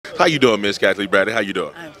How you doing, Miss Kathleen Bradley? How you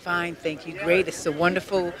doing? I'm fine, thank you. Great. It's a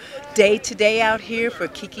wonderful day today out here for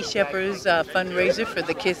Kiki Shepard's fundraiser for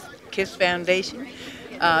the KISS Foundation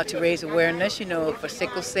to raise awareness, for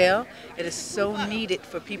sickle cell. It is so needed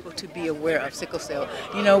for people to be aware of sickle cell.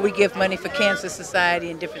 We give money for Cancer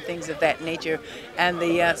Society and different things of that nature, and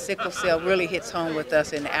the sickle cell really hits home with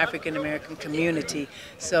us in the African American community.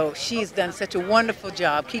 So she's done such a wonderful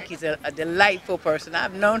job. Kiki's a delightful person.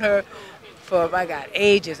 I've known her for, my God,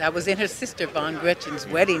 ages. I was in her sister Von Gretchen's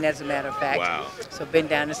wedding, as a matter of fact. Wow. So been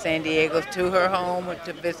down to San Diego to her home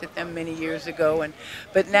to visit them many years ago.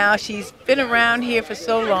 But now she's been around here for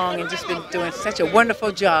so long and just been doing such a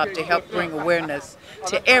wonderful job to help bring awareness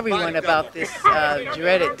to everyone about this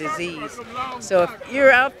dreaded disease. So if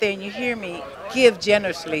you're out there and you hear me, give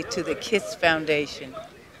generously to the KISS Foundation.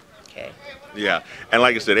 Okay. Yeah, and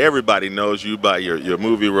like I said, everybody knows you by your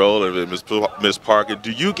movie role of Ms. Parker.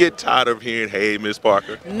 Do you get tired of hearing, "Hey, Ms.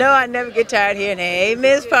 Parker"? No, I never get tired of hearing, "Hey,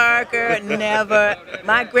 Ms. Parker." Never.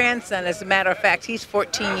 My grandson, as a matter of fact, he's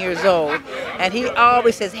 14 years old, and he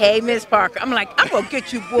always says, "Hey, Ms. Parker." I'm like, "I'm gonna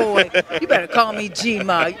get you, boy. You better call me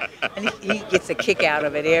G-Ma." And he gets a kick out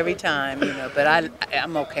of it every time, But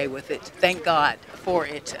I'm okay with it. Thank God for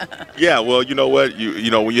it. Yeah, well, you know what?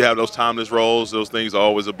 When you have those timeless roles, those things are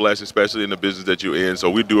always a blessing, especially in the business that you're in. So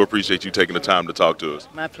we do appreciate you taking the time to talk to us.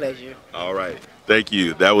 My pleasure. All right. Thank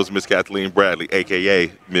you. That was Miss Kathleen Bradley,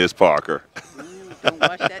 a.k.a. Ms. Parker. Don't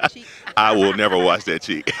wash that cheek. I will never wash that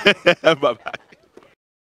cheek. Bye-bye.